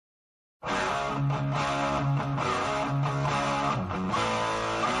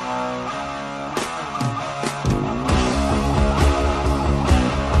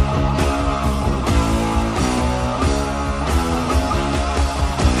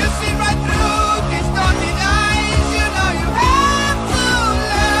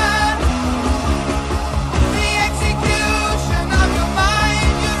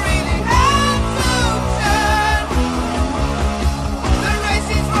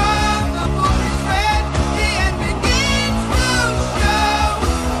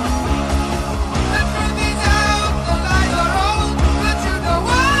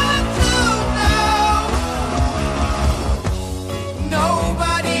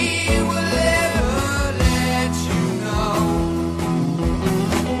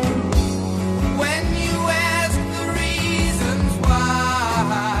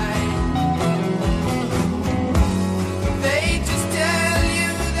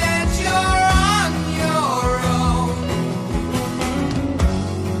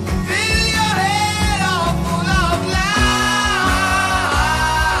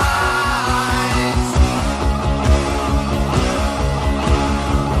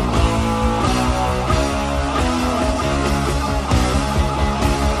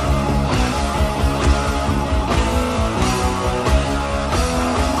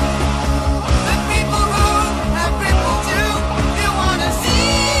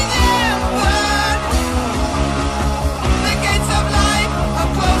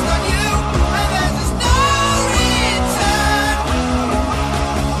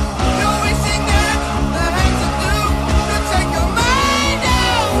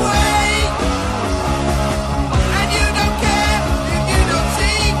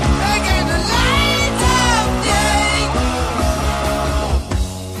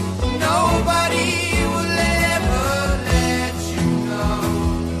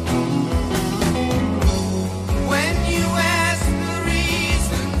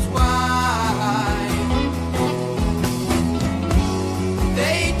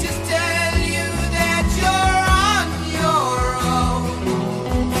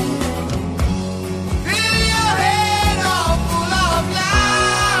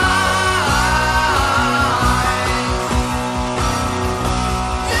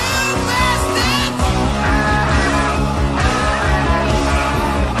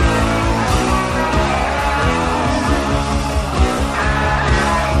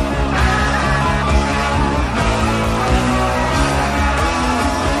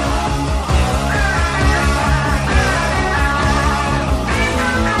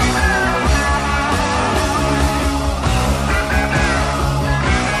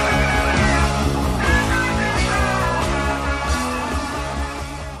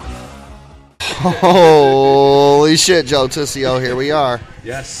Holy shit, Joe Tissio, here we are.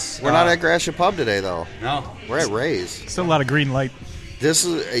 Yes. We're not at Gratiot Pub today, though. No. We're at Ray's. Still a lot of green light.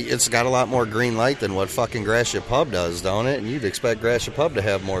 It's got a lot more green light than what fucking Gratiot Pub does, don't it? And you'd expect Gratiot Pub to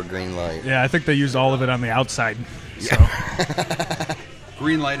have more green light. Yeah, I think they used all of it on the outside. So.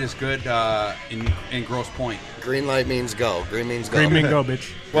 Green light is good in Grosse Pointe. Green light means go. Green means go. Green means go,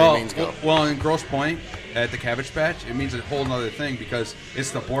 bitch. Well, in Grosse Pointe, at the Cabbage Patch, it means a whole other thing because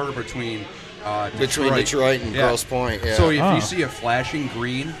it's the border between Detroit and Grosse Pointe. Yeah. So if you see a flashing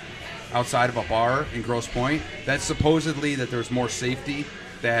green outside of a bar in Grosse Pointe, that's supposedly that there's more safety.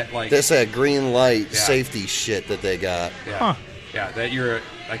 That's that green light safety shit that they got. Yeah. Huh. Yeah, that you're,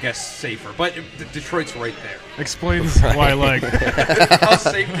 I guess, safer. But Detroit's right there. Explains why, how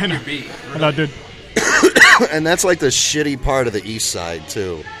safe can you be? Really? No, dude. And that's like the shitty part of the east side,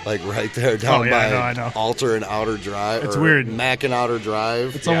 too. Like right there down by I know. Alter and Outer Drive. It's weird. Mack and Outer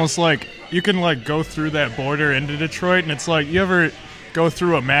Drive. It's almost like you can go through that border into Detroit, and it's like, you ever go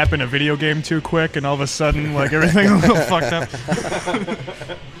through a map in a video game too quick, and all of a sudden, everything a little fucked up?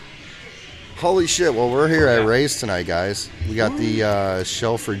 Holy shit, well, we're here at Ray's tonight, guys. We got the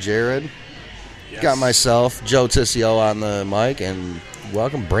show for Jared. Yes. Got myself, Joe Tissio, on the mic, and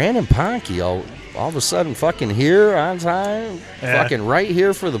welcome Brandon Ponke. All of a sudden, fucking here on time, fucking right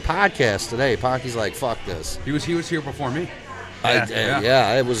here for the podcast today. Ponke's like, fuck this. He was here before me.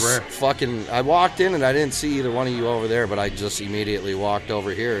 It was rare. Fucking. I walked in and I didn't see either one of you over there, but I just immediately walked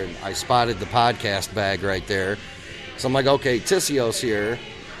over here and I spotted the podcast bag right there. So I'm like, okay, Tissio's here.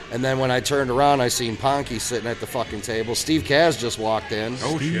 And then when I turned around, I seen Ponke sitting at the fucking table. Steve Kaz just walked in.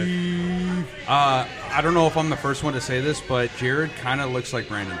 Oh, shit. I don't know if I'm the first one to say this, but Jared kind of looks like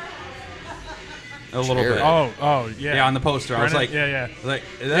Brandon. A little bit. Oh, yeah. Yeah, on the poster. I was like, yeah. Like,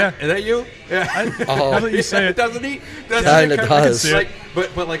 is that you? Yeah. Now that you say it. Doesn't he? Kinda does. Like,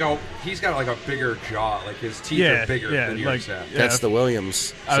 but like, he's got like a bigger jaw. Like his teeth are bigger than yours have. That's the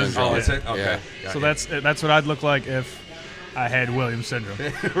Williams syndrome. Oh, is it? Okay. Yeah. So that's what I'd look like if I had Williams syndrome.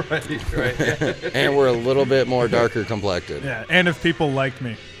 right. Yeah. And we're a little bit more darker complected. Yeah, and if people liked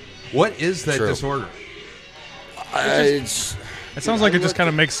me. What is that True. disorder? It sounds like it just kind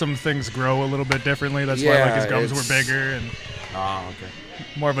of makes some things grow a little bit differently. That's why like his gums were bigger and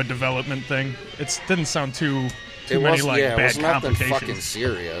more of a development thing. It didn't sound too many like it bad was nothing complications. fucking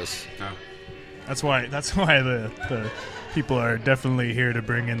serious. No. That's why the people are definitely here to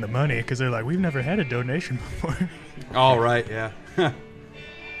bring in the money because they're like, we've never had a donation before. All right. Yeah.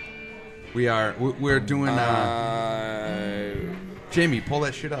 We're doing. Jamie, pull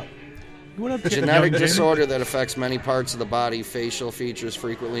that shit up. What up, Genetic young disorder that affects many parts of the body. Facial features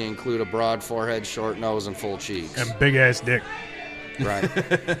frequently include a broad forehead, short nose, and full cheeks. and big ass dick? Right.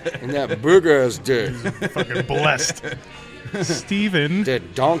 And that big ass dick. Fucking blessed. Steven.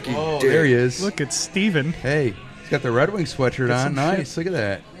 That donkey Oh, dick. there he is. Look at Steven. Hey, he's got the Red Wings sweatshirt Got on. some Nice. Look at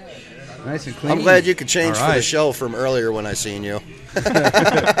that. Nice and clean. I'm glad you could change All for the right. show from earlier when I seen you.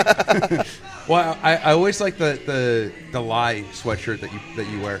 Well, I always like the lie sweatshirt that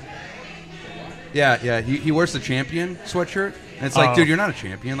you wear. Yeah. He wears the champion sweatshirt, and it's like, dude, you're not a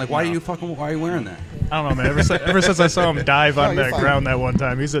champion. Like, why are you wearing that? I don't know, man. Ever since I saw him dive on you're that fine. ground that one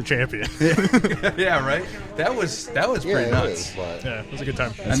time, he's a champion. Yeah, right. That was pretty nuts. but Yeah, it was a good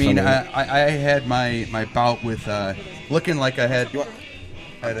time. I mean, I had my bout with looking like I had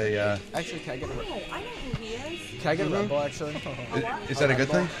a. Actually, can I get a Red Oh, I know who he is. Can I get a Red Bull, actually? Is that a good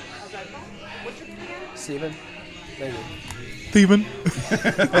thing? Steven? Thank you. Steven.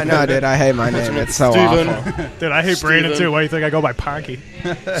 I know, dude. I hate my name. It's so Steven. awful. Dude, I hate Brandon too. Why do you think I go by Ponky?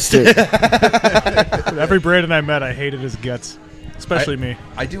 Steve. Every Brandon I met, I hated his guts. Especially me.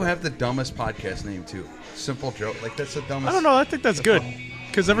 I do have the dumbest podcast name too. Simple Joke. Like that's the dumbest. I don't know. I think that's good.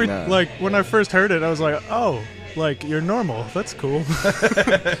 Because when I first heard it, I was like, oh, like, you're normal. That's cool. I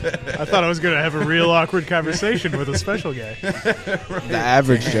thought I was going to have a real awkward conversation with a special guy. The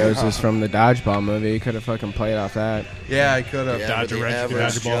Average Joe's is from the Dodgeball movie. You could have fucking played off that. Yeah, I could have. Yeah, Dodge but a the red-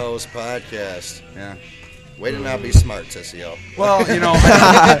 Average dodgeball. Joe's podcast. Yeah. Way to not be smart, Tissio. Well,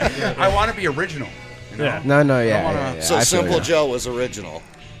 I want to be original. You know? Yeah. No, yeah. wanna- yeah, yeah. So I feel Simple you. Joe was original.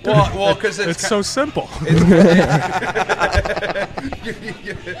 Well, because It's so simple.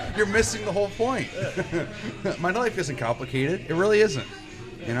 you're missing the whole point. My life isn't complicated. It really isn't.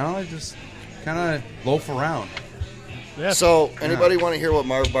 You know, I just kind of loaf around. Yeah. So, anybody want to hear what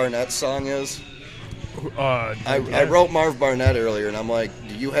Marv Barnett's song is? I wrote Marv Barnett earlier, and I'm like,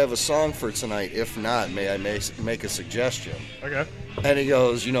 do you have a song for tonight? If not, may I make a suggestion? Okay. And he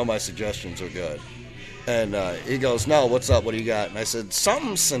goes, you know my suggestions are good. And he goes, no, what's up? What do you got? And I said,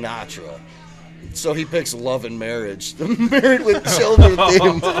 something Sinatra. So he picks Love and Marriage. The Married with Children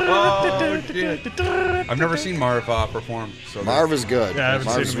theme. Oh, shit. I've never seen Marv perform. So Marv is good. Yeah, I haven't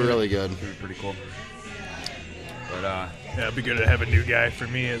Marv's seen him really good. that'd be pretty cool. But Yeah, it'd be good to have a new guy for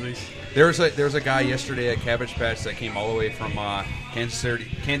me, at least. there was a guy yesterday at Cabbage Patch that came all the way from Kansas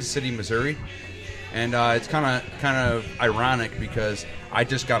City, Missouri, and it's kind of ironic because I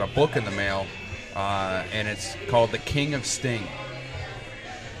just got a book in the mail, and it's called The King of Sting,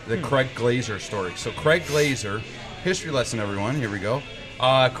 the Craig Glazer story. So Craig Glazer, history lesson, everyone. Here we go.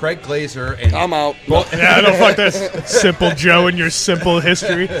 Craig Glazer and I'm out. Yeah, no, fuck this. Simple Joe and your simple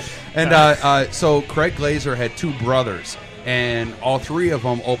history. And so Craig Glazer had two brothers, and all three of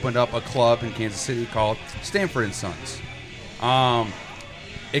them opened up a club in Kansas City called Stanford and Sons.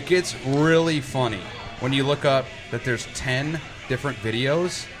 It gets really funny when you look up that there's 10 different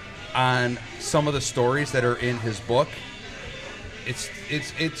videos on some of the stories that are in his book.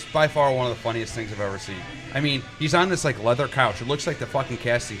 It's by far one of the funniest things I've ever seen. I mean, he's on this like leather couch. It looks like the fucking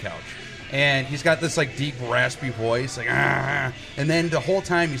casting couch. And he's got this like deep raspy voice, like ah. And then the whole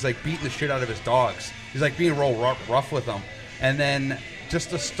time he's like beating the shit out of his dogs. He's like being real rough with them. And then just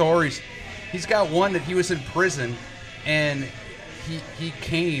the stories. He's got one that he was in prison, and he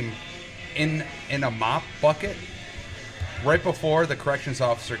came in a mop bucket right before the corrections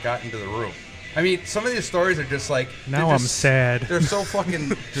officer got into the room. I mean, some of these stories are just like Now they're I'm just- sad. They're so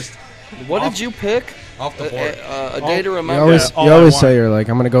fucking just What did you pick? off the board. A day to You remember. always, all you I always want. say you're like,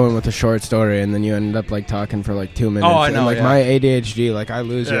 I'm gonna go in with a short story, and then you end up like talking for like 2 minutes. Oh, I know, And, like yeah. my ADHD, like I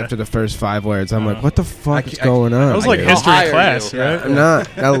lose you Yeah. after the first 5 words. I'm like, what the fuck is I- going on? That was like here? history hire class, you. right? I'm not.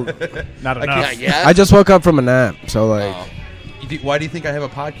 Not enough. Yeah. I just woke up from a nap, so like Why do you think I have a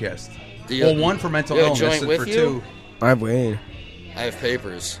podcast? Do you- Well, one for mental you have a illness, joint and with for you? two. I have weed. I have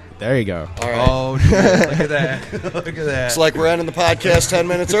papers. There you go. All right. Oh, shit. Look at that. Look at that. It's like we're ending the podcast 10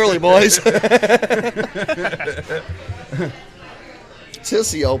 minutes early, boys.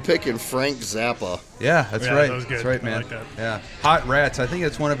 Tissio picking Frank Zappa. Yeah, that's Yeah, right. that was good. That's right, I man. like that. Yeah, Hot Rats. I think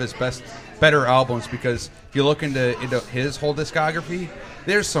it's one of his better albums because if you look into his whole discography,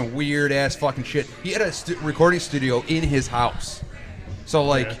 there's some weird ass fucking shit. He had a recording studio in his house, so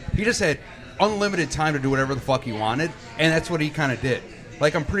like he just had unlimited time to do whatever the fuck he wanted, and that's what he kind of did.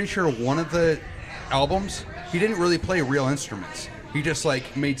 Like I'm pretty sure one of the albums he didn't really play real instruments. He just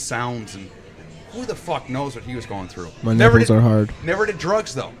like made sounds and. Who the fuck knows what he was going through? My nipples are hard. Never did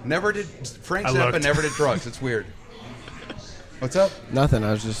drugs though. Never did. Frank I Zappa looked. never did drugs. It's weird. What's up? Nothing.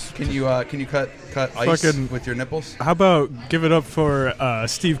 I was just. Can you cut ice Fucking- with your nipples? How about give it up for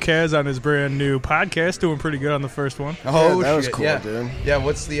Steve Kaz on his brand new podcast, doing pretty good on the first one. Oh, that was shit, cool, yeah. dude. Yeah,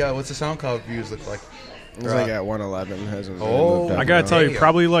 what's the SoundCloud views look like? It was like at 111. Hasn't really Oh, moved up I gotta at tell all. you, Damn.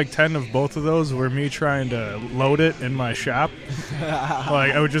 probably like 10 of both of those were me trying to load it in my shop.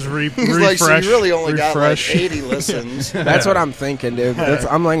 Like I would just He's refresh. like, so you really only got like refresh. 80 listens. That's what I'm thinking, dude.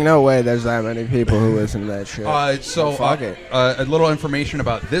 I'm like, no way. There's that many people who listen to that shit. So fuck it. A little information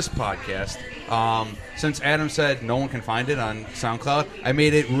about this podcast. Since Adam said no one can find it on SoundCloud, I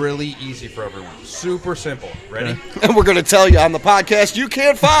made it really easy for everyone. Super simple. Ready? And we're going to tell you on the podcast you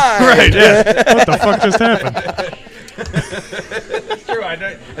can't find. Right, yeah. What the fuck just happened? True. I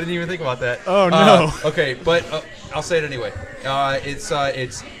didn't even think about that. Oh, no. Okay, but I'll say it anyway. It's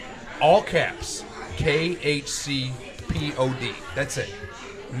all caps. KHCPOD. That's it.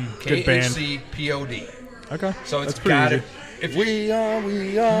 Good band. KHCPOD. Okay. So it's That's pretty got easy. it. If We are fuck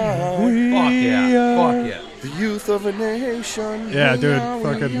yeah, fuck yeah. the youth of a nation. Yeah, We dude, are,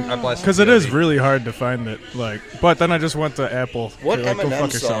 fucking. I bless Because it is really hard to find it. Like, but then I just went to Apple. What They're like, go Eminem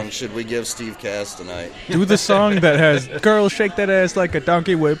fuck song yourself. should we give Steve Cass tonight? Do the song that has "Girl Shake That Ass Like a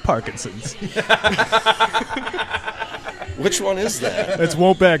Donkey with Parkinson's." Which one is that? It's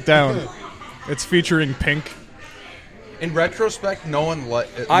 "Won't Back Down." It's featuring Pink. In retrospect, no one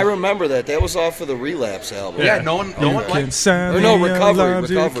I remember that. That was off of the Relapse album. Yeah, no one Can liked. sign Or no, me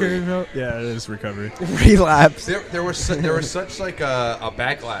Recovery, up, Recovery. Yeah, it is Recovery. Relapse. There was such like a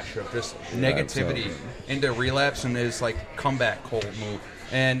backlash of just negativity into Relapse and his like comeback whole move.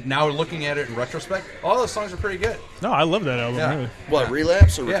 And now looking at it in retrospect, all those songs are pretty good. No, I love that album. Yeah. Really. What,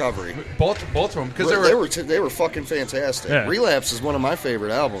 Relapse or Yeah. Recovery? Both of them because They were fucking fantastic. Yeah. Relapse is one of my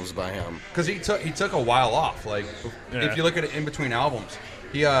favorite albums by him. because he took a while off. Like Yeah. if you look at it in between albums,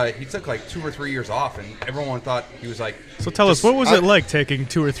 he took like 2 or 3 years off, and everyone thought he was like. So tell us, what was it like taking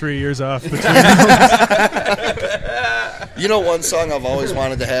 2 or 3 years off between? You know, one song I've always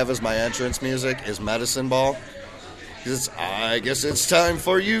wanted to have as my entrance music is Medicine Ball. 'Cause I guess it's time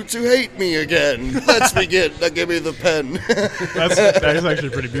for you to hate me again. Let's begin. Now give me the pen. that is actually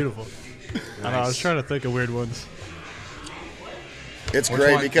pretty beautiful. I don't know, I was trying to think of weird ones. It's Which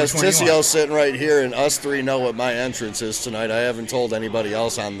great one- because which one you want? Tissio's sitting right here, and us three know what my entrance is tonight. I haven't told anybody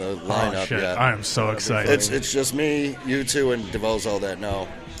else on the lineup Oh shit! yet. I am so excited. It's just me, you two, and DeVozo that know.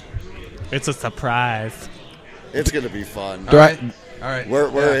 It's a surprise. It's gonna be fun. All right. All right.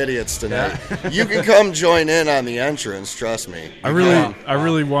 We're idiots tonight. You can come join in on the entrance. Trust me. I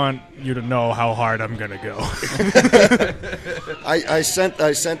really want you to know how hard I'm gonna go. I sent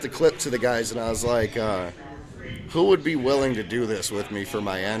the clip to the guys, and I was like, who would be willing to do this with me for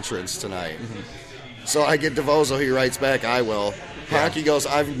my entrance tonight? So I get DeVozo. He writes back, I will. Honky goes,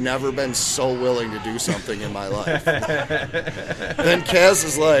 I've never been so willing to do something in my life. Then Kaz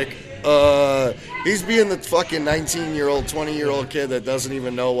is like, he's being the fucking 19-year-old, 20-year-old kid that doesn't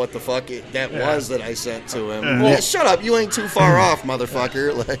even know what the fuck that was that I sent to him. Well, shut up. You ain't too far off,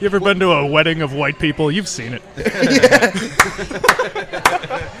 motherfucker. Like, You ever been to a wedding of white people? You've seen it.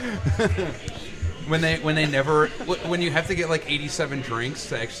 When you have to get like 87 drinks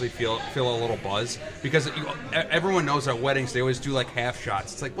to actually feel a little buzz, because everyone knows at weddings they always do like half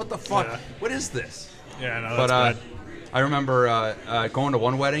shots. It's like, what the fuck? Yeah. What is this? Yeah, no, But that's bad. I remember going to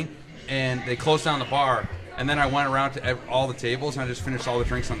one wedding and they closed down the bar, and then I went around to all the tables and I just finished all the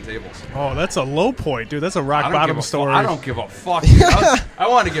drinks on the tables. Oh, that's a low point, dude. That's a rock I don't give bottom a story. I don't give a fuck. Dude. I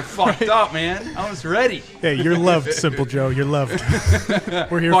want to get fucked up, man. I was ready. Hey, you're loved, Simple Joe. You're loved.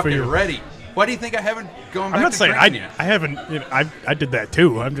 We're here for Fucking you. ready. Why do you think I haven't gone back I'm not to saying drinking I yet? haven't. You know, I did that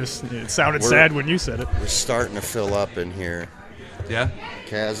too. I'm just. It sounded sad when you said it. we're starting to fill up in here. Yeah.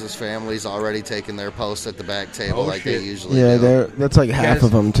 Kaz's family's already taking their post at the back table Oh, like shit. they usually Yeah, do. that's like half guys-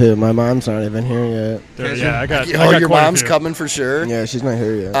 of them too. My mom's not even here yet. Dude, yeah, I got. I Oh, got your quite a mom's few. coming for sure? Yeah, she's not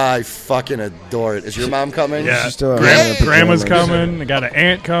here yet. I fucking adore it. Is your mom coming? Yeah, She's still Grandma's around in coming. I got an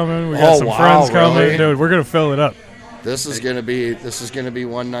aunt coming. We got Oh, some wow, friends coming. really? Dude, we're gonna fill it up. This is gonna be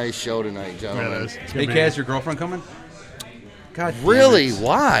one nice show tonight, gentlemen. Hey, Kaz, your girlfriend coming? God, Really?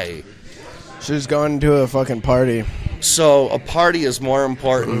 Why? She's going to a fucking party. So a party is more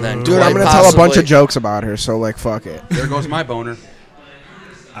important than Dude, I'm gonna tell a bunch of jokes about her. So like, fuck it. There goes my boner.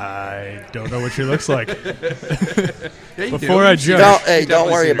 I don't know what she looks like. Yeah, Before I judge.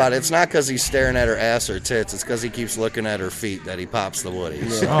 Don't worry about it. It's not because he's staring at her ass or tits. It's because he keeps looking at her feet that he pops the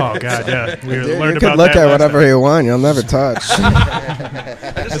woodies. Oh god, yeah. We Dude, learned you about can look that at last whatever time. you want. You'll never touch.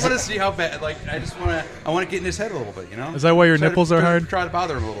 I just want to see how bad. Like, I want to get in his head a little bit. You know? Is that why your nipples are hard? Try to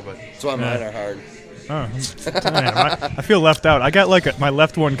bother him a little bit. That's why mine are hard. Oh, damn, I feel left out. I got like my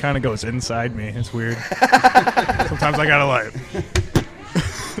left one kind of goes inside me. It's weird. Sometimes I gotta like.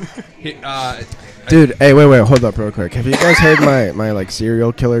 Dude, hey, wait, hold up real quick. Have you guys heard my like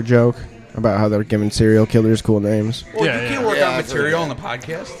serial killer joke about how they're giving serial killers cool names? Well, Yeah, you can't yeah. work Yeah, on I've material heard on the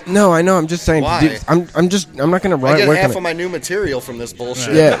podcast. No, I know. I'm just saying. Why? Dude, I'm not gonna I run. get work half on of my new material from this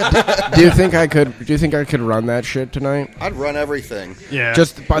bullshit. Yeah. Do you think I could run that shit tonight? I'd run everything. Yeah.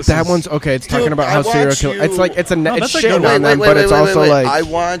 But this that is- one's okay. It's talking Dude, about I how serial want killer. you- It's like it's No, it's that's a shitting good one. on them, but it's also like I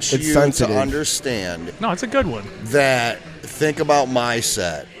want it's you sensitive. to understand No, it's a good one. that. Think about my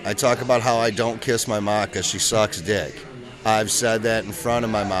set. I talk about how I don't kiss my mom because she sucks dick. I've said that in front of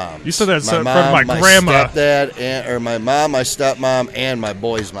my mom. You said that my from mom, my grandma. stepdad, or my mom, my stepmom, and my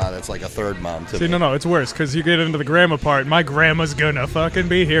boy's mom. That's like a third mom to See, me. no, it's worse because you get into the grandma part. My grandma's gonna fucking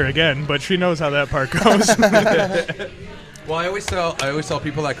be here again, but she knows how that part goes. Well, I always tell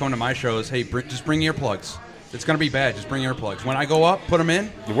people that come to my shows, hey, just bring earplugs. It's gonna be bad. Just bring earplugs. When I go up, put them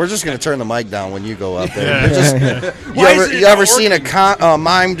in. We're just gonna turn the mic down when you go up there. Yeah. You're just- Why is it you ever not seen a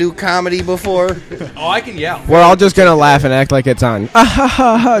mime do comedy before? Oh, I can yell. we're all just gonna laugh and act like it's on.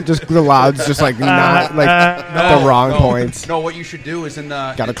 Just the louds, just like not like the wrong points. No, what you should do is in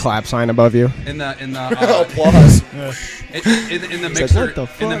the Got a clap sign above you. in the Applause. in the mixer what the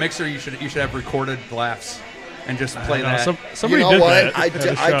in the fuck? mixer you should have recorded laughs and just play that. Somebody You know did what? that. I at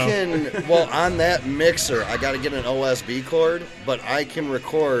a show. can. Well, on that mixer, I got to get an OSB cord, but I can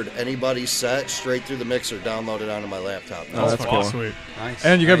record anybody's set straight through the mixer, download it onto my laptop. Oh, that's fucking cool. sweet. Nice.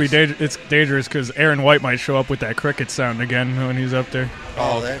 And you gotta nice. be it's dangerous because Aaron White might show up with that cricket sound again when he's up there.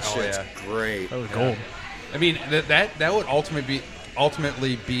 Oh, that Oh, shit's yeah. great. That was gold. I mean that would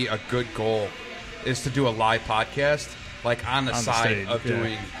ultimately be a good goal, is to do a live podcast like on the On the side stage, of yeah.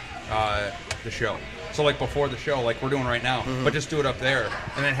 doing the show. So like before the show, like we're doing right now, but just do it up there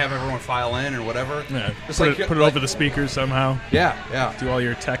and then have everyone file in or whatever. Yeah, Just put like it like- over the speakers somehow. Yeah. Do all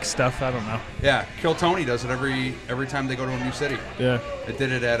your tech stuff. I don't know. Yeah, Kill Tony does it every time they go to a new city. Yeah. It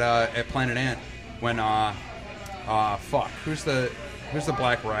did it at Planet Ant when who's the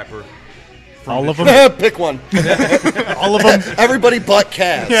black rapper? from All of Detroit? them. Pick one. All of them. Everybody but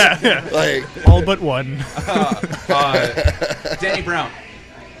Cass. Yeah. Like, All but one. Danny Brown.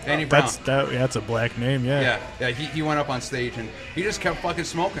 Danny Brown. That's a black name. Yeah. Yeah. He went up on stage and he just kept fucking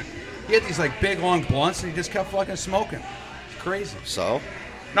smoking. He had these like big long blunts and he just kept fucking smoking. It's crazy. so?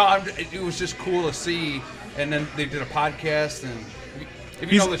 No, it was just cool to see. And then they did a podcast and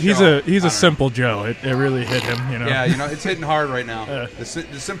if you know the He's show, I a don't know. simple Joe. It really hit him. You know. Yeah, it's hitting hard right now. Yeah. The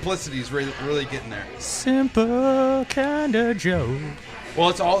simplicity is really getting there. Simple kind of Joe. Well,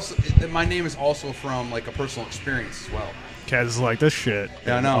 it's also my name is also from like a personal experience as well. Kaz is like, this shit.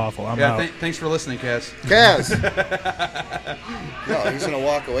 Yeah, I is know. awful. I'm yeah, out. thanks for listening, Cass. Cass. No, he's going to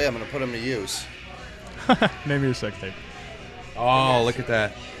walk away. I'm going to put him to use. Name your sex tape. Oh, look at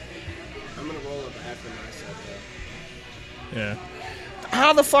that. I'm gonna roll up after my set. Yeah.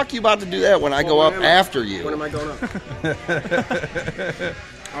 How the fuck you about to do that when I go up after you? When am I going up?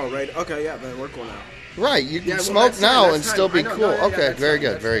 Oh, right. Okay, yeah, then we're cool now. Right, you can Yeah, well, smoke that's now fine, and that's still fine. be I know, cool. no, yeah, Okay, that's very fine,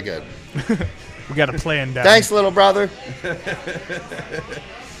 good, that's very good. We got a plan down. Thanks, little brother.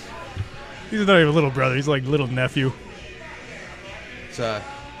 He's not even a little brother. He's like little nephew. It's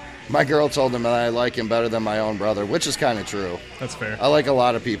My girl told him that I like him better than my own brother, which is kind of true. That's fair. I like a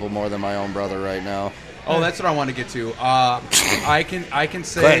lot of people more than my own brother right now. oh, that's what I want to get to. I can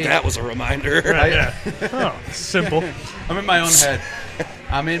say Glad that was a reminder. Right, yeah. Oh, simple. I'm in my own head.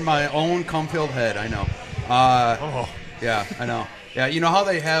 I'm in my own cum-filled head. I know. Oh. Yeah, I know. Yeah, you know how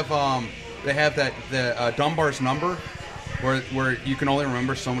they have that the Dunbar's number, where you can only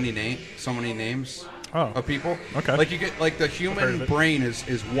remember so many names of people. Okay. Like you get like the heard human of it. brain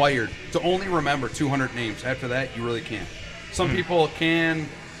is wired to only remember 200 names. After that, you really can't. Some people can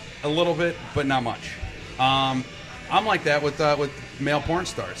a little bit, but not much. I'm like that with male porn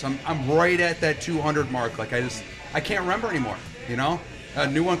stars. I'm right at that 200 mark. Like I can't remember anymore. You know, a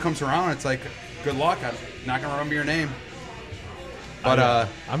new one comes around. It's like, good luck. I'm not gonna remember your name. But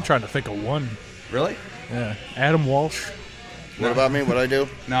I'm trying to think of one. really, Yeah, Adam Walsh. What about me? What I do?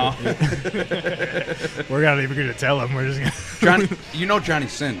 No. We're not even going to tell him. We're just gonna Johnny, you know Johnny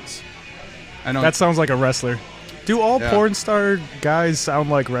Sins. I know. That sounds like a wrestler. Do all Yeah. porn star guys sound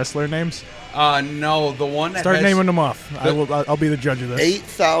like wrestler names? No, the one that Start has, naming them off. I'll be the judge of this.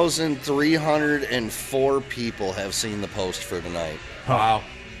 8,304 people have seen the post for tonight. Wow.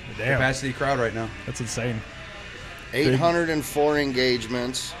 Damn, Capacity crowd right now. that's insane. 804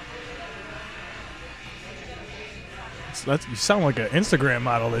 engagements. You sound like an Instagram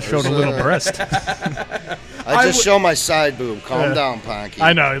model that showed a little breast. I just show my side boob. Calm down, Ponky.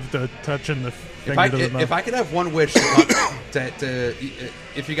 I know, the touching the finger to the mouth. If I could have one wish to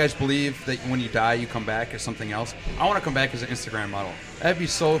if you guys believe that when you die you come back as something else, I want to come back as an Instagram model. That'd be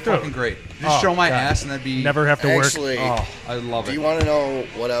so fucking great. Just show my ass and that'd be Never have to Actually, Oh, I love do it. you want to know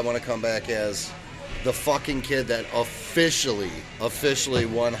what I want to come back as? The fucking kid that officially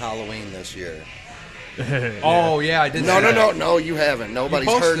won Halloween this year. Oh yeah, I did. No, see that. no, you haven't. Nobody's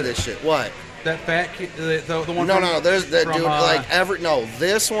posted heard it. this shit. What? That fat kid, the one. No, there's that from, dude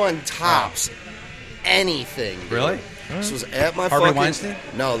this one tops anything. Dude. Really? This was at my Harvey fucking Weinstein?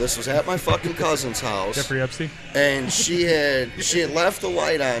 No, this was at my fucking cousin's house. Jeffrey Epstein? And she had left the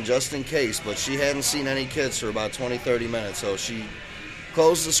light on just in case, but she hadn't seen any kids for about 20-30 minutes, so she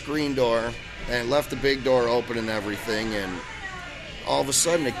closed the screen door and left the big door open and everything, and all of a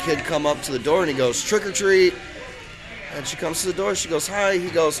sudden a kid come up to the door and he goes, "Trick or treat." And she comes to the door, she goes, "Hi." He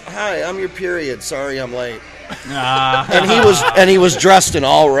goes, "Hi, I'm your period. Sorry I'm late." And he was dressed in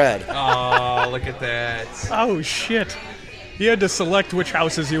all red. Oh, look at that. Oh, shit. He had to select which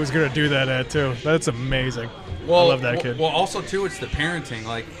houses he was going to do that at, too. That's amazing. I love that kid. Well, also too, it's the parenting.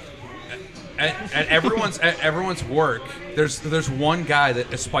 Like at everyone's work, there's one guy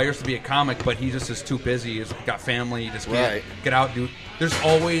that aspires to be a comic, but he just is too busy. He's got family. He just can't get out. Do. There's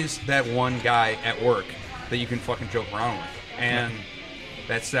always that one guy at work that you can fucking joke around with, and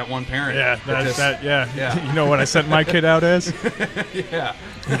that's that one parent. Yeah, Yeah. You know what I sent my kid out as? Yeah.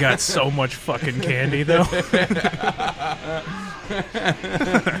 He got so much fucking candy, though.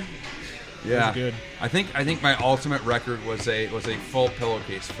 Yeah. Good. I think my ultimate record was a full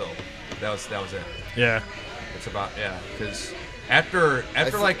pillowcase fill. That was it. Yeah. It's about because after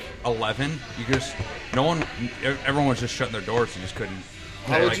like 11, everyone was just shutting their doors. You just couldn't.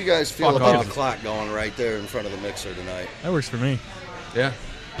 How would you guys feel fuck about off. the clock going right there in front of the mixer tonight? That works for me. Yeah.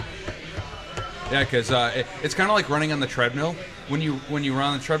 Yeah, because it's kind of like running on the treadmill. When you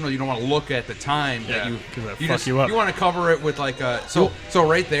run on the treadmill, you don't want to look at the time that you 'cause that you fuck just you up. you want to cover it with like a so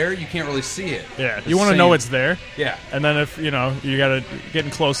right there you can't really see it. Yeah, It's you want to know same. it's there. Yeah. And then if, you got to,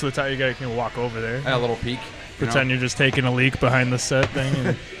 getting close to the top, you got to walk over there. A little peek. Pretend you're just taking a leak behind the set thing.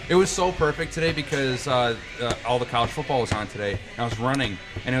 And It was so perfect today because all the college football was on today. I was running,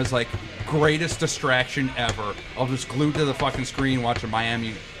 and it was like greatest distraction ever. I was just glued to the fucking screen watching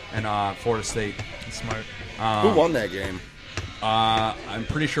Miami and Florida State. smart. Who won that game? I'm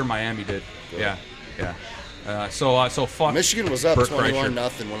pretty sure Miami did. Yeah. So fuck. Michigan was up Bert 21-0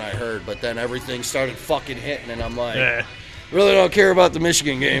 Kreischer. when I heard, but then everything started fucking hitting, and I'm like, Yeah. really don't care about the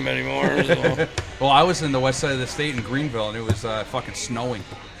Michigan game anymore. So. Well, I was in the west side of the state in Greenville, and it was fucking snowing.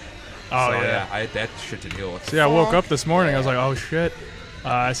 Oh, So, yeah. I had that shit to deal with. So, yeah, I woke up this morning. I was like, oh, shit.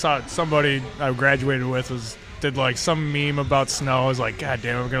 I saw somebody I graduated with did like some meme about snow. I was like, God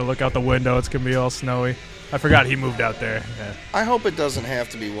damn it, we're going to look out the window. It's going to be all snowy. I forgot he moved out there. Yeah. I hope it doesn't have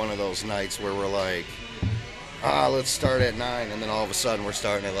to be one of those nights where we're like, let's start at 9, and then all of a sudden we're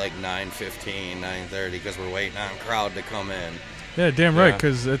starting at like 9:15, 9:30 because we're waiting on crowd to come in. Yeah, damn right, Yeah.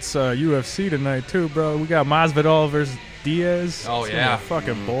 because it's UFC tonight, too, bro. We got Masvidal versus Diaz. Oh, It's yeah. gonna be a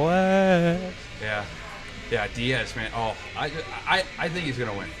fucking blast. Yeah, Diaz, man. Oh, I think he's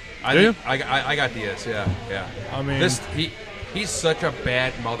gonna win. Do I got Diaz. Yeah. I mean, He's such a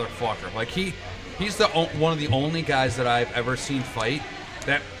bad motherfucker. Like he's one of the only guys that I've ever seen fight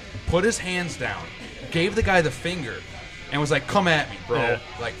that put his hands down, gave the guy the finger, and was like, "Come at me, bro." Yeah.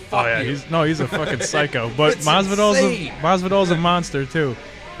 Like, fuck you. He's a fucking psycho. But It's Masvidal's a monster too.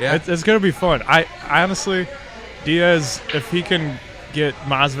 Yeah. It's gonna be fun. I honestly, Diaz, if he can get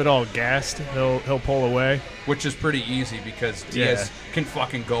Masvidal gassed, he'll pull away. Which is pretty easy because Diaz can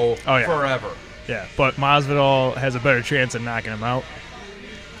fucking go forever. Yeah, but Masvidal has a better chance of knocking him out.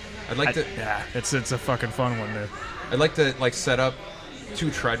 I'd like to. Yeah, it's a fucking fun one there. I'd like to set up 2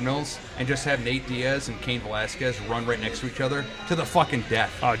 treadmills and just have Nate Diaz and Cain Velasquez run right next to each other to the fucking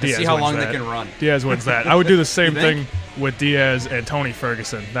death. Oh, to Diaz see how wins long that. they can run. Diaz wins that. I would do the same You think? thing with Diaz and Tony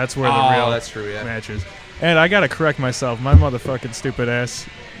Ferguson. That's where the Oh, real that's true, yeah. match is. And I gotta correct myself. My motherfucking stupid ass.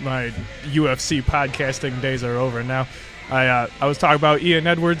 My UFC podcasting days are over now. I was talking about Ian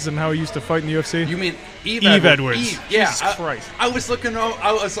Edwards and how he used to fight in the UFC. You mean Eve Edwards? Eve, yeah. Jesus Christ. I was looking.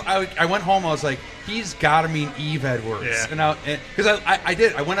 I went home. I was like, he's got to mean Eve Edwards. Yeah. And because I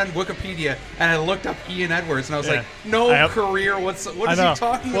did. I went on Wikipedia and I looked up Ian Edwards and I was like, career. What is he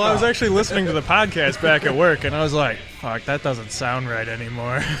talking about? Well, I was actually listening to the podcast back at work and I was like, fuck, that doesn't sound right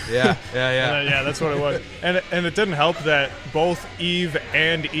anymore. Yeah. Yeah, that's what it was. And it didn't help that both Eve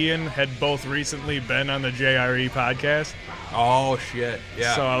and Ian had both recently been on the JRE podcast. Oh shit!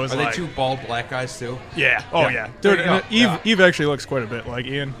 Yeah. So I was Are like, they two bald black guys too? Yeah. Oh yeah. Dude, There you go. Eve actually looks quite a bit like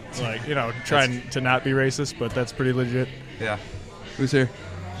Ian. Like, trying to not be racist, but that's pretty legit. Yeah. Who's here?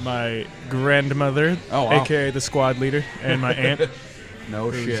 My grandmother, aka the squad leader, and my aunt, No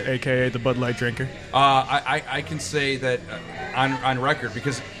shit. aka the Bud Light drinker. I can say that on record,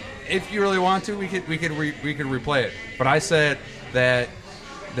 because if you really want to, we could replay it. But I said that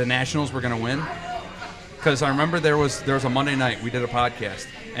the Nationals were going to win. Because I remember there was a Monday night we did a podcast,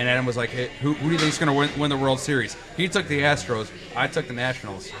 and Adam was like, "Hey, who do you think is going to win the World Series?" He took the Astros, I took the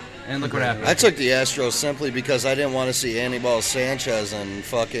Nationals, and look what happened. I took the Astros simply because I didn't want to see Anibal Sanchez and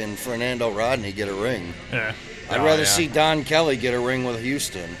fucking Fernando Rodney get a ring. Yeah. I'd rather see Don Kelly get a ring with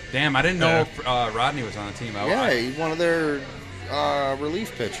Houston. Damn, I didn't know Rodney was on the team. He's one of their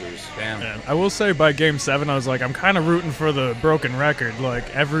relief pitchers. Damn. Yeah. I will say by Game 7, I was like, I'm kind of rooting for the broken record. Like,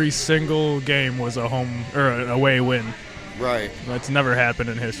 every single game was a home or an away win. Right. That's never happened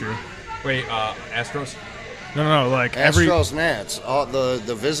in history. Wait, Astros? No, like Astros, Nats.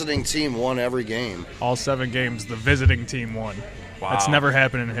 The visiting team won every game. all 7 games, the visiting team won. Wow. That's never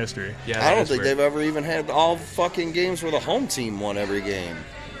happened in history. Yeah, I don't think they've ever even had all fucking games where the home team won every game.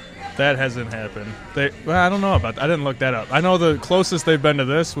 That hasn't happened. I don't know about that. I didn't look that up. I know the closest they've been to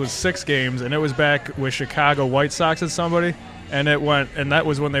this was 6 games, and it was back with Chicago White Sox and somebody, and that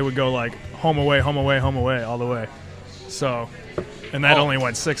was when they would go like home away, home away, home away, all the way. So, and that only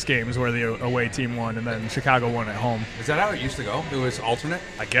went 6 games where the away team won, and then Chicago won at home. Is that how it used to go? It was alternate?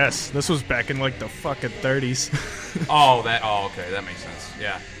 I guess this was back in like the fucking 30s. Okay, that makes sense.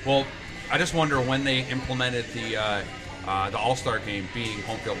 Yeah. Well, I just wonder when they implemented the All-Star game being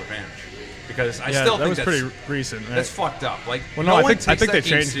home field advantage, because I still think that was pretty recent. Right? That's fucked up. Like, well, no, I think they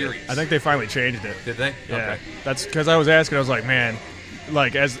changed changed it. I think they finally changed it. Did they? Yeah, Okay. that's because I was asking. I was like, man,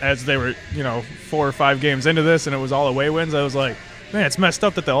 like as they were 4 or 5 games into this, and it was all away wins. I was like, man, it's messed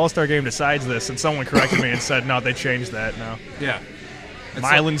up that the All-Star game decides this. And someone corrected me and said, no, they changed that now. Yeah.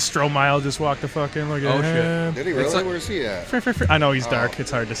 Mylan Strohmile just walked the fuck in. Like, shit. Did he really? Where's he at? I know he's dark.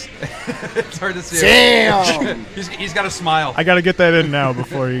 It's hard to. It's hard to see. Damn! He's got a smile. I got to get that in now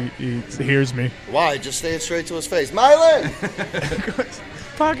before he hears me. Why? Just say it straight to his face. Mylan!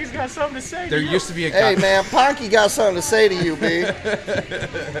 Ponky's got something to say. There used to be a Hey, man, Ponky got something to say to you, B.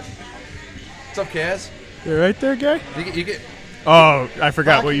 What's up, Kaz? You right there, guy? You get. Oh, I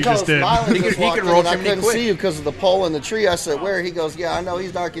forgot what you just did. He could roll I chimney couldn't quick. see you because of the pole in the tree. I said, where? He goes, yeah, I know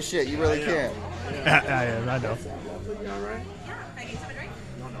he's dark as shit. You really can't. I am. I know.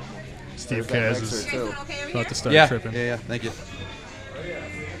 Steve Kaz is about to start tripping. Yeah. Thank you.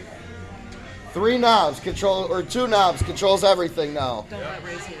 3 knobs control, or 2 knobs controls everything now. Don't let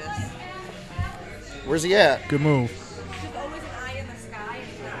Ray see this. Where's he at? Good move. There's always an eye in the sky, and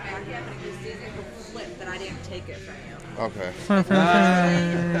you look back at it, and you see it go flip, that I didn't take it from you. Okay. Don't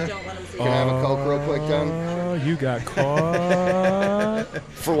let him see Can I have a Coke real quick then? Oh, you got caught.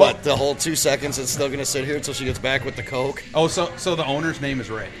 For what? The whole 2 seconds it's still going to sit here until she gets back with the Coke? Oh, so the owner's name is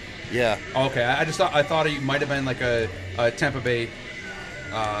Ray. Yeah. Okay, I thought he might have been like a Tampa Bay.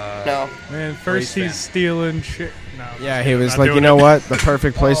 No. Man, first Race he's fan. stealing shit. No, Yeah, he was not like, doing you know it. what? The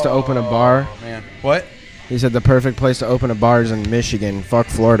perfect place to open a bar. Oh man, what? He said the perfect place to open a bar is in Michigan. Fuck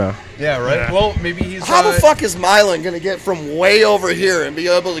Florida. Yeah, right. Yeah. Well, maybe he's. How the fuck is Mylan going to get from way over here and be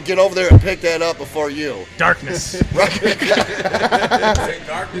able to get over there and pick that up before you? Darkness.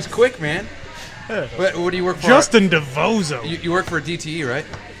 He's quick, man. What do you work for? Justin DeVozo. You work for DTE, right?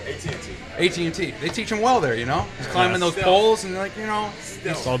 AT&T. They teach him well there, you know. He's climbing those poles and like,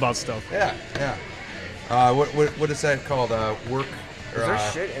 It's all about stealth. Yeah. What is that called? Work. Or,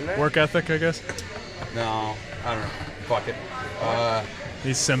 shit in there? Work ethic, I guess. No, I don't know. Fuck it.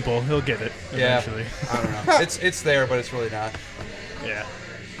 He's simple. He'll get it Yeah. eventually. I don't know. It's there, but it's really not. Yeah.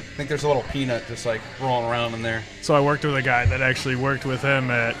 I think there's a little peanut just like rolling around in there. So I worked with a guy that actually worked with him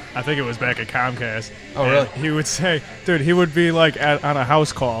at, I think it was back at Comcast. Oh, And really? He would say, dude, he would be like on a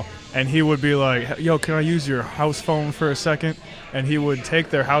house call, and he would be like, yo, can I use your house phone for a second? And he would take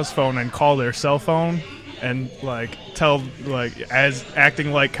their house phone and call their cell phone and like tell like as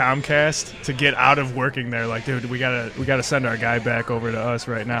acting like Comcast to get out of working there. Like, dude, we gotta send our guy back over to us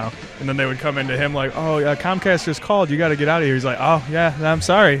right now. And then they would come into him like, oh yeah, Comcast just called. You got to get out of here. He's like, oh yeah, I'm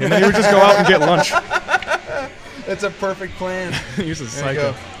sorry. And then he would just go out and get lunch. That's a perfect plan. He's a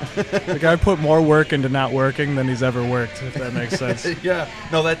psycho. The guy put more work into not working than he's ever worked, if that makes sense. Yeah,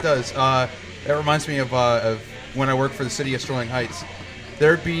 no, that does. That reminds me of when I worked for the city of Sterling Heights.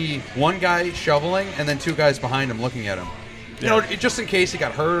 There'd be one guy shoveling and then two guys behind him looking at him. You know, just in case he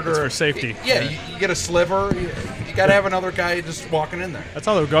got hurt or It's for safety. Yeah, you get a sliver. You got to have another guy just walking in there. That's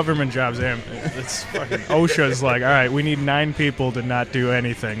how the government jobs aim. It's fucking OSHA's like, all right, we need 9 people to not do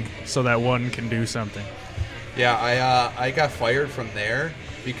anything so that one can do something. Yeah, I got fired from there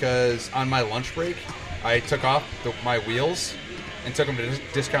because on my lunch break, I took off my wheels and took them to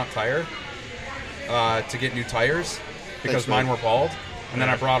Discount Tire to get new tires because mine were bald. And then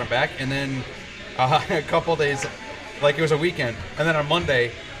I brought them back. And then a couple days, like it was a weekend. And then on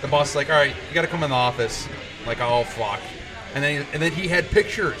Monday, the boss was like, all right, you got to come in the office. I'm like, oh, fuck. And then he had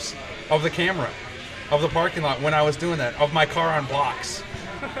pictures of the camera of the parking lot when I was doing that, of my car on blocks.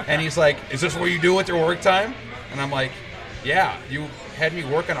 And he's like, is this what you do with your work time? And I'm like, yeah, you had me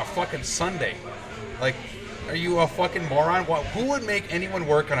work on a fucking Sunday. Like, are you a fucking moron? Who would make anyone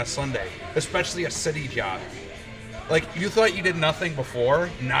work on a Sunday? Especially a city job. Like, you thought you did nothing before,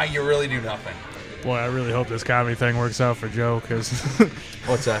 now you really do nothing. Boy, I really hope this comedy thing works out for Joe, because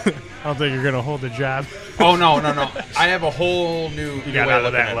What's that? I don't think you're going to hold the job. Oh, no. I have a whole new You got way out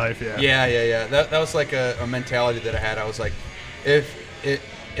of looking that at it. life, yeah. Yeah. That was like a mentality that I had. I was like,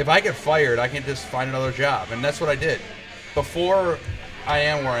 if I get fired, I can just find another job. And that's what I did. Before I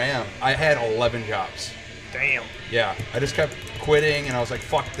am where I am, I had 11 jobs. Damn. Yeah, I just kept quitting, and I was like,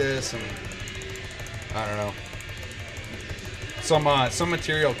 fuck this, and I don't know. Some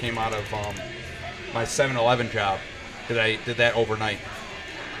material came out of my 7-Eleven job that I did that overnight.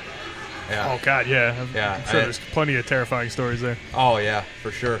 Yeah. Oh, God, yeah. Yeah, I'm sure there's plenty of terrifying stories there. Oh, yeah,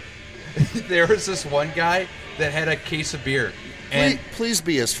 for sure. There was this one guy that had a case of beer. And Please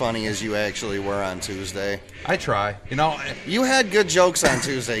be as funny as you actually were on Tuesday. I try. You know, You had good jokes on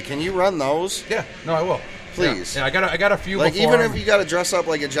Tuesday. Can you run those? yeah, no, I will. Please. Yeah, I got a few Like, before. even if you got to dress up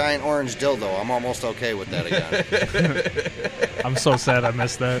like a giant orange dildo, I'm almost okay with that again. I'm so sad I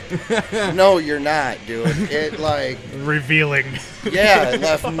missed that. No, you're not, dude. It, like, Revealing. yeah, it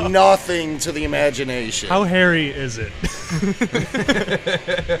left nothing to the imagination. How hairy is it?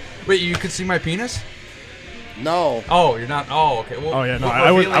 Wait, you could see my penis? No. Oh, you're not. Oh, okay. Well, Oh, yeah, no,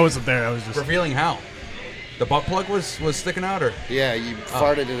 revealing- I wasn't there. I was just... Revealing how? The butt plug was sticking out, or? Yeah, you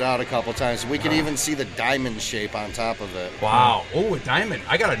farted it out a couple times. We could even see the diamond shape on top of it. Wow. Oh, a diamond.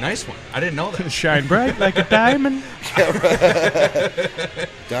 I got a nice one. I didn't know that. Shine bright like a diamond.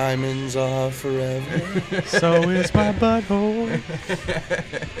 Diamonds are forever. So is my butthole.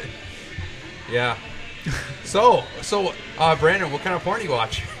 Yeah. So, Brandon, what kind of porn do you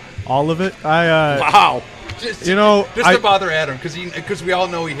watch? All of it. Wow. Just I- to bother Adam, because we all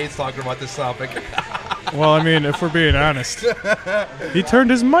know he hates talking about this topic. Well, I mean, if we're being honest, he turned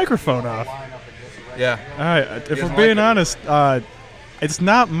his microphone off. Yeah. All right, if doesn't we're being like it. honest, it's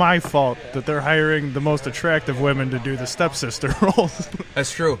not my fault that they're hiring the most attractive women to do the stepsister roles.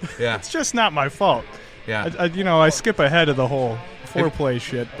 That's true. Yeah. It's just not my fault. Yeah. I skip ahead of the whole foreplay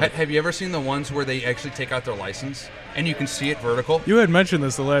shit. Have you ever seen the ones where they actually take out their license and you can see it vertical? You had mentioned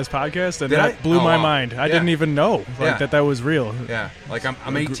this the last podcast, and Did that I? blew Oh, my wow. mind. I Yeah. didn't even know Yeah. that was real. Yeah. Like I'm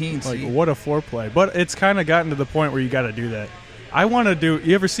 18. Like, See? what a foreplay. But it's kind of gotten to the point where you got to do that. I want to do.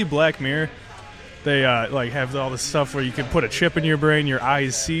 You ever see Black Mirror? They like have all this stuff where you can put a chip in your brain, your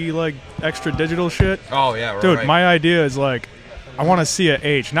eyes see like extra digital shit. Oh yeah, right. Dude, my idea is like, I want to see an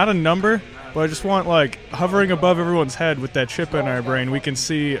age, not a number, but I just want like hovering above everyone's head with that chip in our brain. We can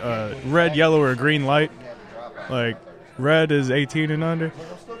see red, yellow, or green light. Like red is 18 and under,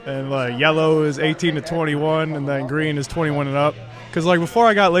 and like yellow is 18 to 21, and then green is 21 and up. Because like before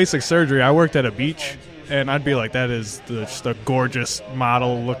I got LASIK surgery, I worked at a beach. And I'd be like, that is just a gorgeous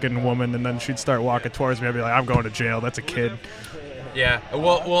model-looking woman. And then she'd start walking towards me. I'd be like, I'm going to jail. That's a kid. Yeah.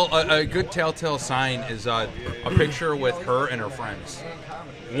 Well, a good telltale sign is a picture with her and her friends.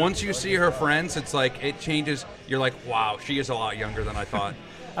 Once you see her friends, it's like it changes. You're like, wow, she is a lot younger than I thought.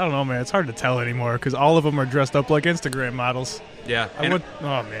 I don't know, man. It's hard to tell anymore because all of them are dressed up like Instagram models. Yeah.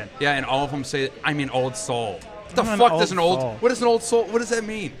 Oh, man. Yeah, and all of them say, I'm an old soul. What the I'm an fuck old does an old... soul. What is an old soul? What does that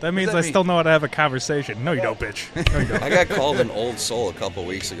mean? That means I still know how to have a conversation. No, you don't, bitch. No, you don't. I got called an old soul a couple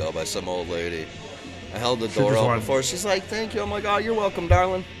weeks ago by some old lady. I held the door just open wanted- for her. She's like, thank you. I'm like, oh, you're welcome,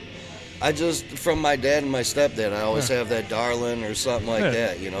 darling. I just, from my dad and my stepdad, I always have that darling or something like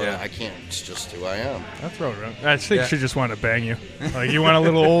that. You know, Yeah. I can't. It's just who I am. That's right. I think she just wanted to bang you. Like, you want a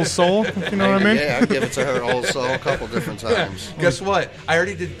little old soul? If you know what I mean? Yeah, I give it to her also a couple different times. Guess what? I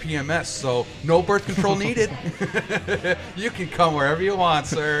already did PMS, so no birth control needed. You can come wherever you want,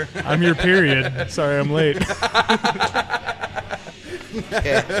 sir. I'm your period. Sorry, I'm late.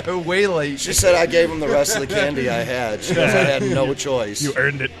 Yeah. Way late. She said I gave him the rest of the candy I had. She goes, I had no choice. You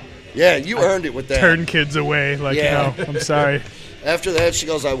earned it. Yeah, you earned it with that. Turn kids away. Like, Yeah. no, I'm sorry. After that, she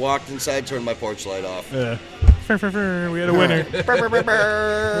goes, I walked inside, turned my porch light off. Yeah. We had a winner.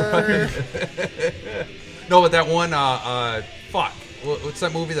 No, but that one, fuck. What's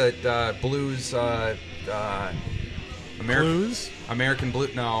that movie that Blues, Blues? American Blue?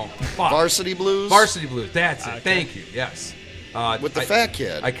 No. Fuck. Varsity Blues? Varsity Blues. That's it. Okay. Thank you. Yes. With the fat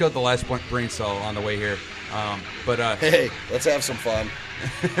kid. I killed the last brain cell on the way here. Hey, let's have some fun.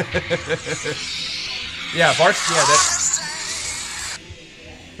 Yeah, Varsity. Yeah, that.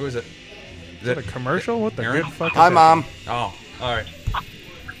 Who is it? Is that a commercial? What the Aaron? good fuck is Hi, that? Mom. Oh, all right.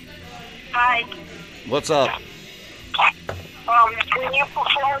 Hi. What's up? Can you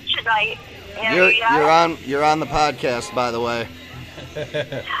perform tonight? You're on the podcast, by the way.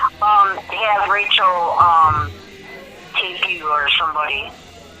 Have Rachel take you or somebody.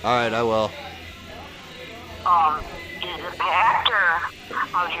 All right, I will. Is it packed or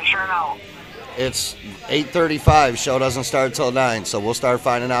how's your turnout? It's 8:35. Show doesn't start till 9, so we'll start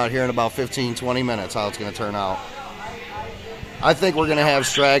finding out here in about 15, 20 minutes how it's going to turn out. I think we're going to have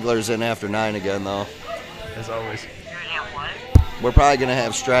stragglers in after 9 again, though. As always. You're gonna have what? We're probably going to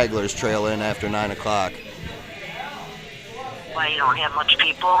have stragglers trail in after 9 o'clock. Why, you don't have much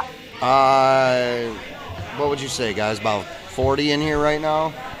people? What would you say, guys? About 40 in here right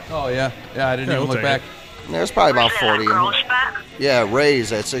now? Oh yeah, yeah. I didn't Yeah, even we'll look take back. There's probably about Where's that, 40 in here. Grossback? Yeah,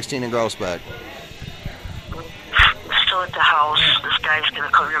 Ray's at 16 in Grossbeck. Still at the house. This guy's gonna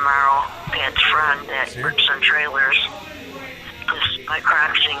come tomorrow. Pat's friend that works on trailers. Because my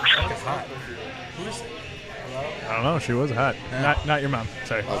crotch thing's I don't know. She was hot. Not your mom.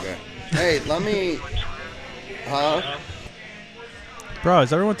 Sorry. Okay. Hey, let me... Huh? Bro,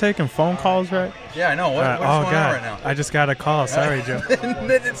 is everyone taking phone calls, right? Yeah, I know. What's oh, going God. on right now? I just got a call. Sorry, Joe.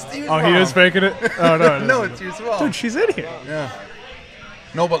 It's Steve's Oh, he mom. is faking it? Oh, no. No, it's your mom. Dude, she's in here. Yeah.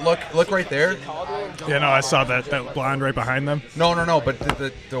 No, but look right there. Yeah, no, I saw that blonde right behind them. No, but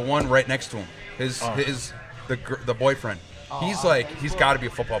the one right next to him, the boyfriend. He's got to be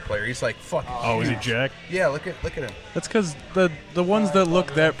a football player. He's like fucking. Oh, is he huge. Jack? Yeah, look at him. That's because the ones that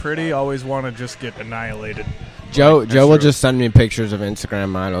look that pretty always want to just get annihilated. Joe will true. just send me pictures of Instagram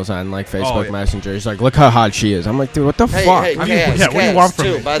models on like Facebook yeah. Messenger. He's like, look how hot she is. I'm like, dude, what the fuck? Hey, What Cass, do you want from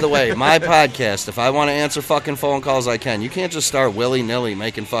too. me? By the way, my podcast, if I want to answer fucking phone calls, I can. You can't just start willy-nilly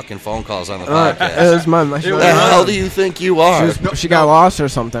making fucking phone calls on the podcast. It was my Who the hell do you think you are? she got lost or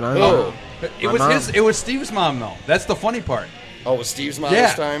something. I don't know. It was Steve's mom though. That's the funny part. Oh, it was Steve's mom Yeah.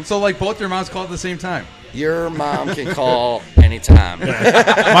 this time? So like both your moms called at the same time. Your mom can call anytime.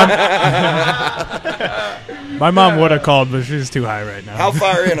 My mom would have called, but she's too high right now. How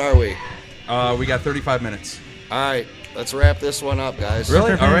far in are we? We got 35 minutes. All right, let's wrap this one up, guys.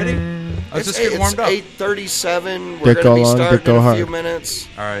 Really? Already? I was It's, just getting warmed up. 8:37. We're Dick going to be go long, starting dick go in a hard. few minutes.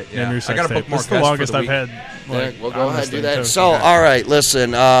 All right. Name Yeah. your I sex got to tape. book more This is the guests longest for the I've week. had. Yeah, we'll go on ahead this and do thing, that. too. So, all right,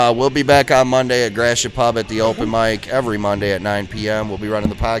 listen, we'll be back on Monday at Gratiot Pub at the open mic every Monday at 9 p.m. We'll be running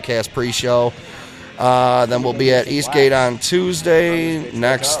the podcast pre-show. Then we'll be at Eastgate on Tuesday.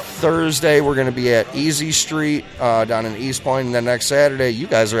 Next Thursday, we're going to be at Easy Street down in East Point. And then next Saturday, you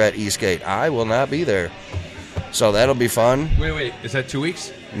guys are at Eastgate. I will not be there. So that'll be fun. Wait. Is that 2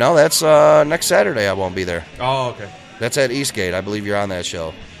 weeks? No, that's next Saturday I won't be there. Oh, okay. That's at Eastgate. I believe you're on that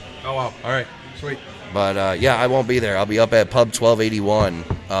show. Oh, wow. All right. Sweet. But, yeah, I won't be there. I'll be up at Pub 1281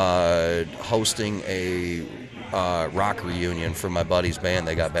 hosting a rock reunion for my buddy's band.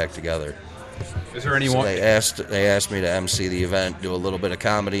 They got back together. Is there anyone? So they asked me to MC the event, do a little bit of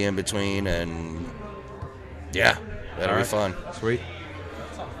comedy in between, and, yeah, that'll be fun. Sweet.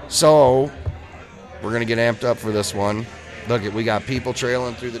 So, we're going to get amped up for this one. Look, we got people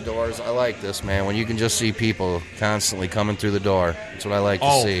trailing through the doors. I like this, man. When you can just see people constantly coming through the door. That's what I like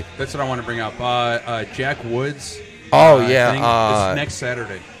to see. That's what I want to bring up. Jack Woods. Oh, yeah. Thing is next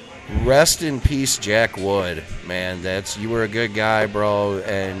Saturday. Rest in peace, Jack Wood. Man, you were a good guy, bro,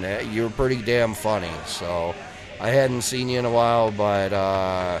 and you were pretty damn funny. So, I hadn't seen you in a while, but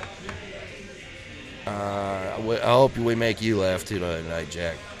I hope we make you laugh too tonight,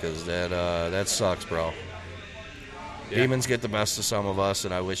 Jack, because that sucks, bro. Yeah. Demons get the best of some of us,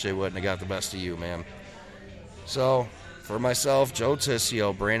 and I wish they wouldn't have got the best of you, man. So, For myself, Joe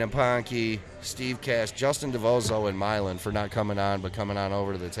Tissio, Brandon Ponke, Steve Cash, Justin DeVozo, and Mylan for not coming on, but coming on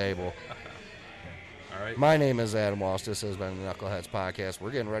over to the table. All right. My name is Adam Walsh. This has been the Knuckleheads Podcast.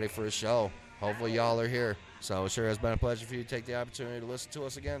 We're getting ready for a show. Hopefully y'all are here. So it sure has been a pleasure for you to take the opportunity to listen to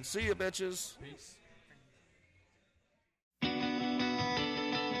us again. See you, bitches. Peace.